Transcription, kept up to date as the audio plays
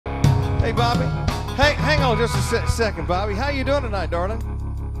Hey, Bobby. Hey, hang on just a second, Bobby. How you doing tonight, darling?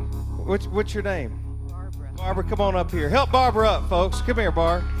 What's your name? Barbara. Barbara, come on up here. Help Barbara up, folks. Come here,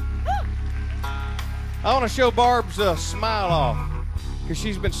 Barb. I want to show Barb's smile off because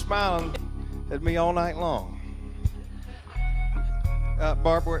she's been smiling at me all night long.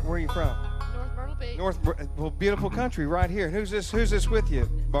 Barb, where are you from? North Myrtle Beach. Well, beautiful country right here. Who's this with you,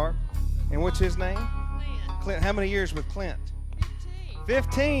 Barb? And what's his name? Clint. How many years with Clint?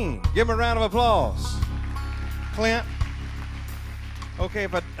 15. Give him a round of applause. Clint. Okay,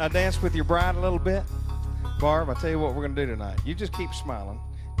 if I dance with your bride a little bit, Barb, I'll tell you what we're going to do tonight. You just keep smiling.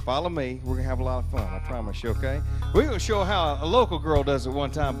 Follow me. We're going to have a lot of fun. I promise you, okay? We're going to show how a local girl does it one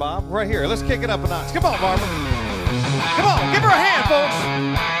time, Bob. Right here. Let's kick it up a notch. Come on, Barbara. Come on. Give her a hand, folks.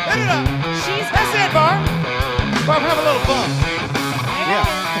 Hit it up. That's it, Barb. Barb, have a little fun. Yeah.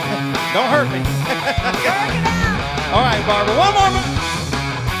 Don't hurt me. Work it out. All right, Barbara. One more minute.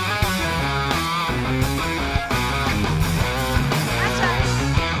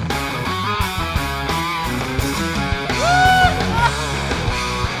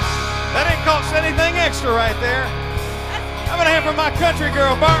 That didn't cost anything extra right there. I'm going to have for my country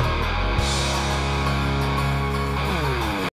girl, Barb.